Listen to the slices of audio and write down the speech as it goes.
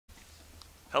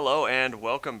Hello and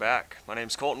welcome back. My name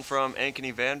is Colton from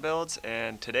Ankeny Van Builds,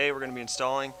 and today we're going to be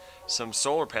installing some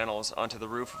solar panels onto the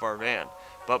roof of our van.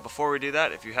 But before we do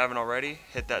that, if you haven't already,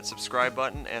 hit that subscribe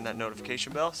button and that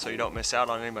notification bell so you don't miss out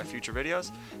on any of my future videos.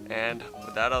 And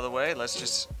with that out of the way, let's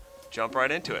just jump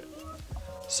right into it.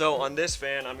 So on this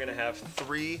van, I'm going to have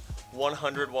three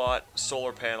 100-watt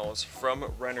solar panels from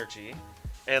Renogy.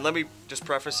 And let me just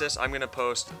preface this, I'm going to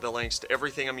post the links to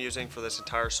everything I'm using for this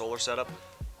entire solar setup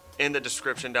in the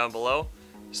description down below.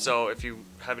 So if you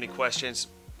have any questions,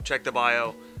 check the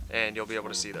bio and you'll be able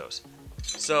to see those.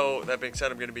 So that being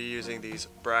said, I'm going to be using these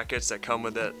brackets that come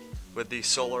with it, with the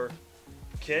solar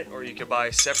kit, or you can buy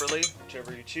separately,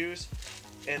 whichever you choose.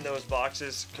 In those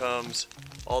boxes comes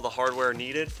all the hardware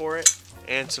needed for it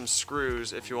and some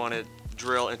screws if you want to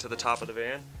drill into the top of the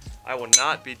van. I will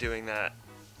not be doing that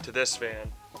to this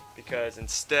van because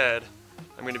instead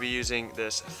I'm going to be using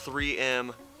this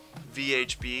 3M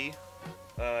VHB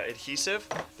adhesive.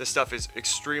 This stuff is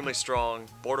extremely strong,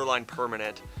 borderline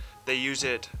permanent. They use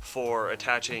it for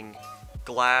attaching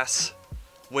glass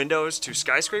windows to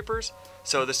skyscrapers.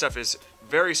 So this stuff is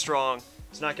very strong.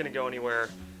 It's not going to go anywhere.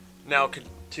 Now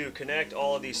to connect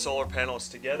all of these solar panels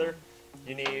together,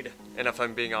 you need, and if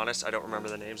I'm being honest, I don't remember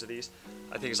the names of these.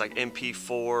 I think it's like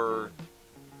MP4,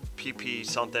 PP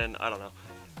something, I don't know.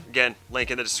 Again, link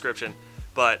in the description.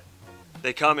 But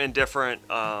they come in different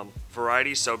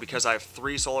varieties, so because I have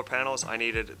three solar panels, I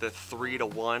needed the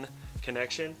 3-to-1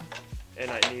 connection,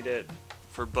 and I need it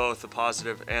for both the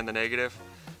positive and the negative.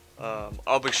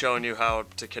 I'll be showing you how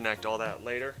to connect all that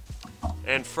later.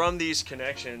 And from these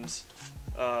connections,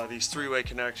 these three-way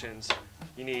connections,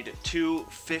 you need two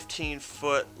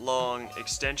 15-foot long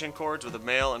extension cords with a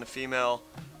male and a female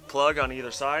plug on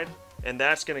either side, and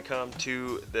that's going to come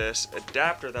to this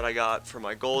adapter that I got for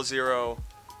my Goal Zero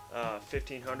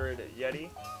 1500 Yeti.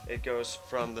 It goes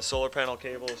from the solar panel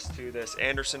cables to this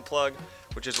Anderson plug,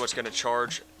 which is what's going to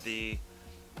charge the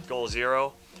Goal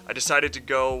Zero. I decided to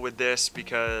go with this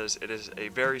because it is a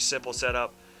very simple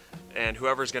setup, and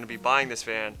whoever's going to be buying this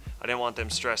van, I didn't want them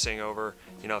stressing over,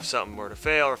 you know, if something were to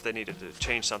fail or if they needed to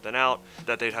change something out,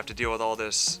 that they'd have to deal with all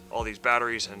these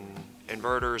batteries and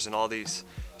inverters and all these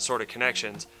sort of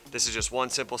connections. This is just one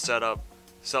simple setup.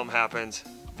 Something happens,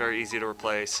 very easy to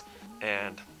replace,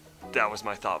 and that was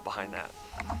my thought behind that.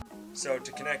 So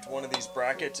to connect one of these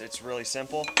brackets, it's really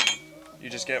simple. You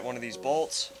just get one of these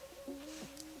bolts,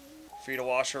 feed a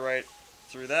washer right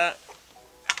through that,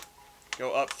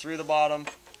 go up through the bottom,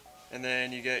 and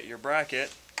then you get your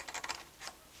bracket,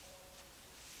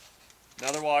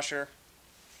 another washer,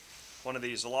 one of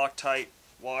these Loctite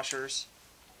washers,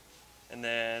 and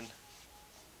then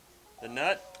the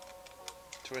nut,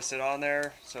 twist it on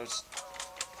there so it's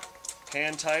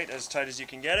hand tight as you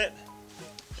can get it,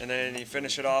 and then you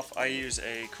finish it off. I use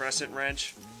a crescent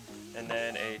wrench and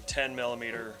then a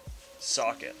 10mm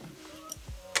socket.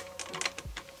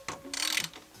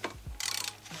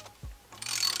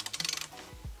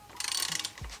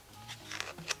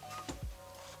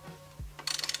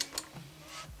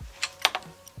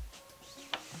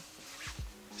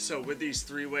 So with these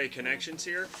three-way connections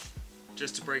here,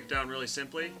 just to break it down really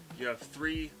simply, you have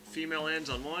three female ends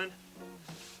on one,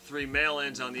 three male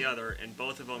ends on the other, and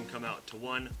both of them come out to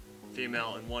one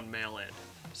female and one male end.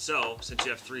 So since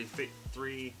you have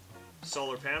three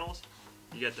solar panels,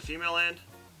 you get the female end,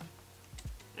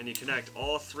 and you connect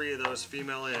all three of those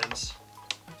female ends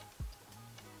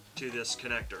to this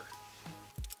connector.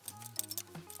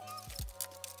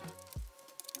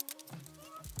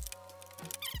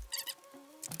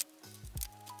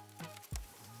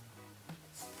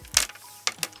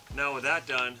 Now with that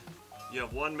done, you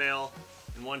have one male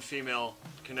and one female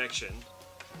connection.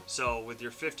 So with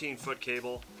your 15-foot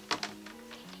cable,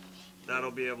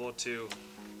 that'll be able to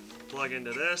plug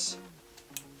into this,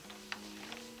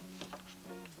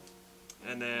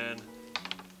 and then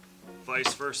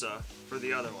vice versa for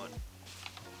the other one.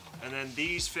 And then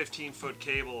these 15-foot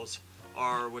cables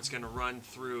are what's going to run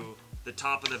through the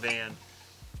top of the van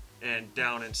and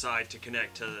down inside to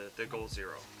connect to the Goal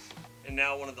Zero. And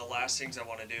now one of the last things I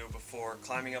want to do before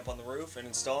climbing up on the roof and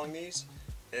installing these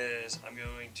is I'm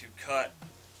going to cut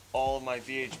all of my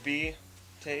VHB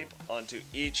tape onto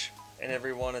each and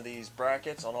every one of these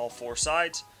brackets on all four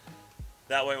sides.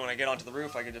 That way when I get onto the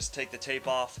roof I can just take the tape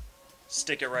off,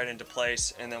 stick it right into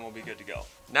place, and then we'll be good to go.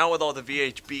 Now with all the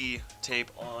VHB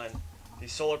tape on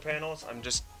these solar panels, I'm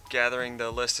just gathering the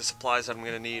list of supplies that I'm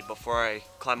going to need before I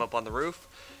climb up on the roof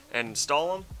and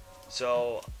install them.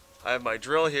 So I have my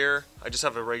drill here. I just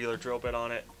have a regular drill bit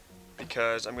on it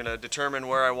because I'm going to determine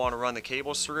where I want to run the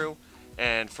cables through,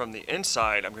 and from the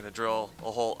inside I'm going to drill a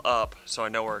hole up so I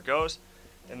know where it goes.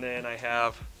 And then I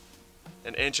have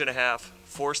an 1.5"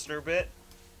 Forstner bit.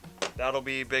 That'll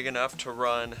be big enough to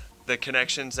run the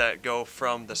connections that go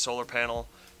from the solar panel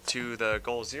to the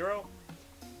goal 0.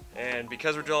 And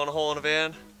because we're drilling a hole in a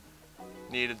van,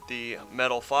 needed the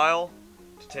metal file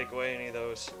to take away any of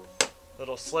those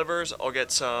little slivers. I'll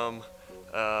get some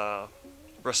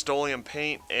Rust-Oleum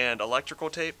paint and electrical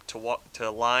tape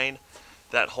to line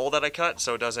that hole that I cut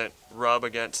so it doesn't rub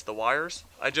against the wires.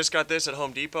 I just got this at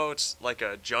Home Depot. It's like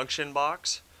a junction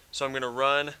box. So I'm going to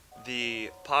run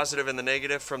the positive and the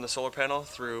negative from the solar panel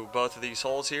through both of these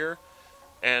holes here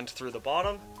and through the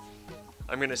bottom.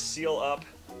 I'm going to seal up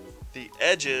the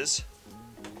edges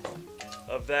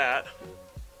of that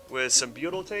with some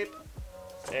butyl tape,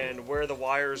 and where the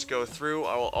wires go through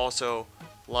I will also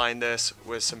line this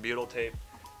with some butyl tape.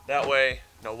 That way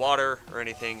no water or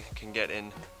anything can get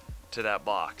into that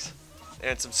box.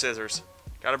 And some scissors.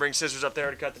 Gotta bring scissors up there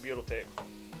to cut the butyl tape.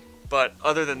 But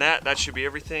other than that, that should be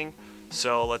everything.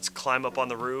 So let's climb up on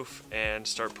the roof and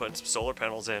start putting some solar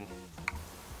panels in.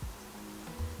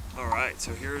 Alright,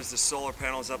 so here's the solar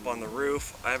panels up on the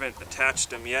roof. I haven't attached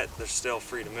them yet, they're still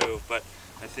free to move, but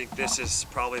I think this is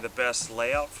probably the best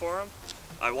layout for them.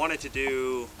 I wanted to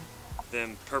do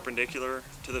them perpendicular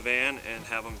to the van and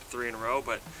have them 3 in a row,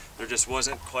 but there just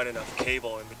wasn't quite enough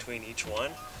cable in between each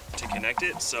one to connect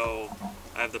it, so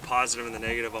I have the positive and the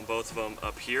negative on both of them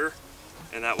up here,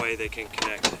 and that way they can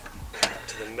connect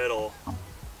to the middle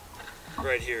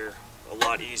right here a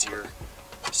lot easier.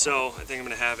 So I think I'm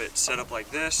going to have it set up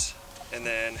like this, and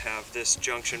then have this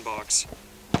junction box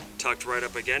tucked right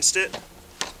up against it.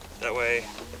 That way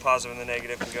the positive and the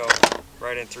negative can go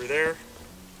right in through there,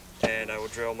 and I will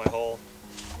drill my hole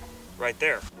right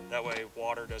there. That way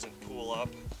water doesn't pool up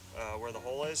where the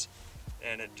hole is,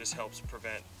 and it just helps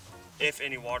prevent, if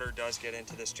any water does get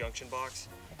into this junction box,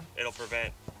 it'll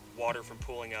prevent water from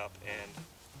pooling up and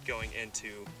going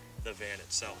into the van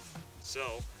itself.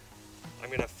 So I'm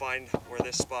going to find where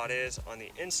this spot is on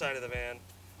the inside of the van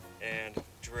and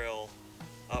drill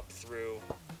up through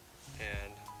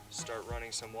and start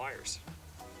running some wires.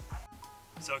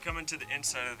 So coming to the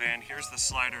inside of the van, here's the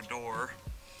slider door,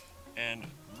 and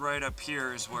right up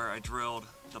here is where I drilled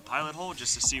the pilot hole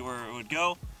just to see where it would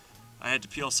go. I had to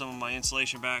peel some of my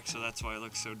insulation back, so that's why it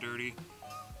looks so dirty.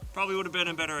 Probably would have been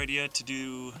a better idea to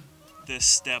do this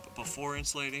step before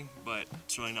insulating, but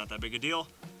it's really not that big a deal.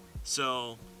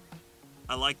 So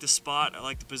I like the spot, I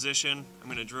like the position. I'm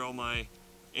going to drill my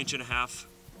 1.5"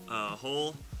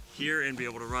 hole here and be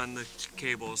able to run the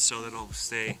cables so that it'll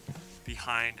stay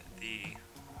behind the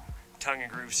tongue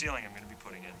and groove ceiling I'm going to be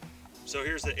putting in. So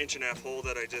here's the 1.5" hole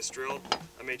that I just drilled.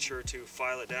 I made sure to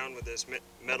file it down with this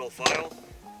metal file,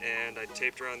 and I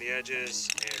taped around the edges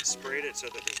and sprayed it so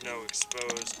that there's no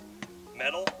exposed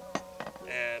metal.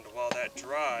 And while that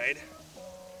dried,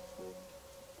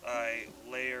 I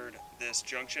layered this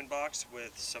junction box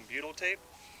with some butyl tape,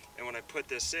 and when I put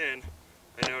this in,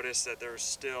 I noticed that there's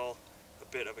still a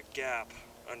bit of a gap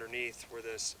underneath where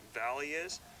this valley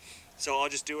is. So I'll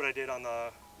just do what I did on the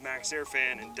MAXXAIR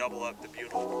fan and double up the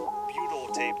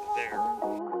butyl tape there.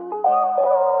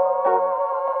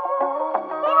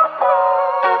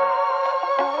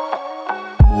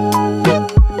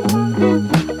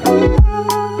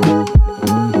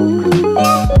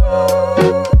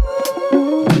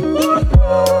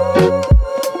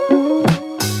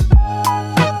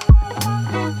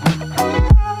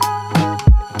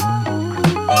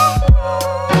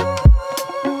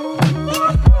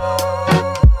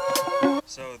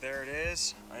 So there it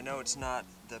is. I know it's not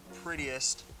the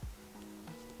prettiest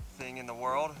thing in the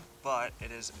world, but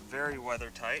it is very weather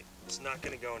tight. It's not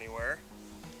going to go anywhere.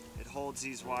 It holds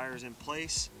these wires in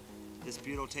place. This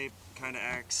butyl tape kind of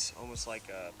acts almost like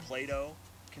a Play-Doh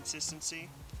consistency,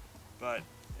 but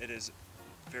it is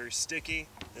very sticky.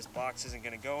 This box isn't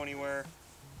going to go anywhere,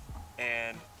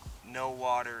 and no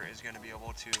water is going to be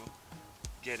able to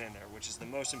get in there, which is the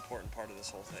most important part of this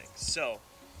whole thing. So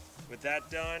with that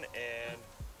done and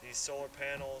these solar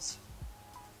panels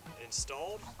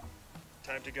installed,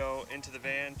 time to go into the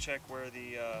van, check where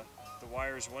the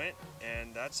wires went,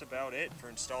 and that's about it for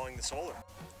installing the solar.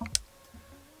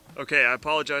 Okay, I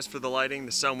apologize for the lighting.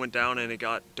 The sun went down and it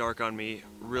got dark on me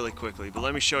really quickly, but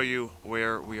let me show you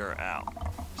where we are at.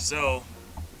 So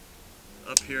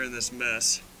up here in this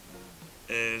mess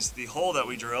is the hole that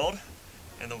we drilled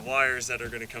and the wires that are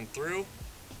going to come through.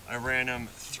 I ran them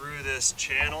through this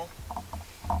channel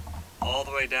all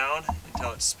the way down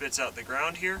until it spits out the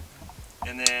ground here,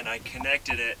 and then I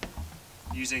connected it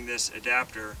using this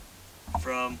adapter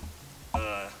from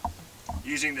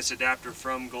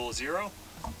Goal 0,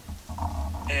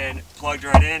 and plugged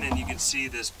right in, and you can see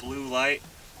this blue light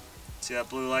See that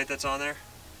blue light that's on there?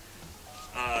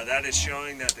 That is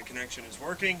showing that the connection is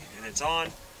working and it's on.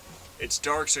 It's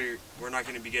dark, so we're not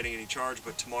going to be getting any charge,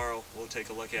 but tomorrow we'll take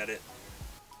a look at it.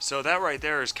 So that right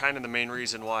there is kind of the main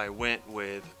reason why I went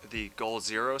with the Gold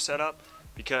Zero setup,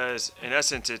 because in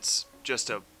essence it's just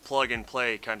a plug and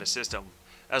play kind of system,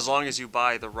 as long as you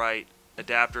buy the right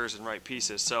adapters and right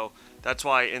pieces. So that's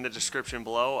why in the description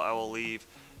below I will leave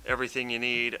everything you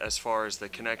need as far as the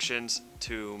connections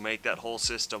to make that whole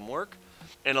system work.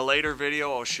 In a later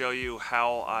video I'll show you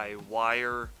how I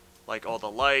wire like all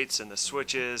the lights and the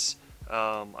switches.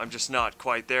 I'm just not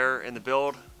quite there in the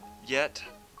build yet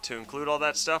to include all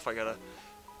that stuff. I gotta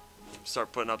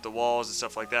start putting up the walls and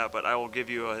stuff like that, but I will give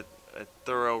you a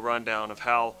thorough rundown of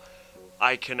how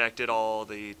I connected all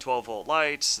the 12-volt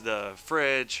lights, the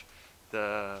fridge,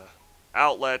 the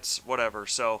outlets, whatever.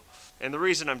 So, and the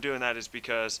reason I'm doing that is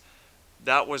because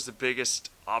that was the biggest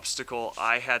obstacle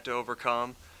I had to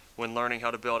overcome when learning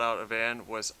how to build out a van,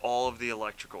 was all of the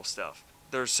electrical stuff.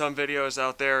 There's some videos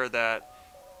out there that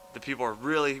the people are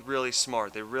really, really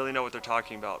smart. They really know what they're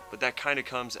talking about, but that kind of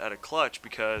comes at a clutch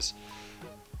because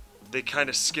they kind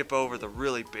of skip over the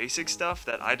really basic stuff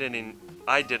that I didn't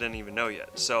even know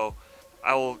yet. So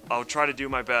I'll try to do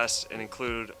my best and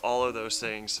include all of those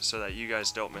things so that you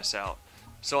guys don't miss out.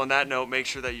 So on that note, make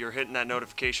sure that you're hitting that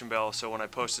notification bell so when I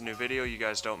post a new video, you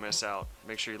guys don't miss out.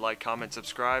 Make sure you like, comment,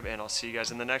 subscribe, and I'll see you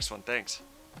guys in the next one. Thanks.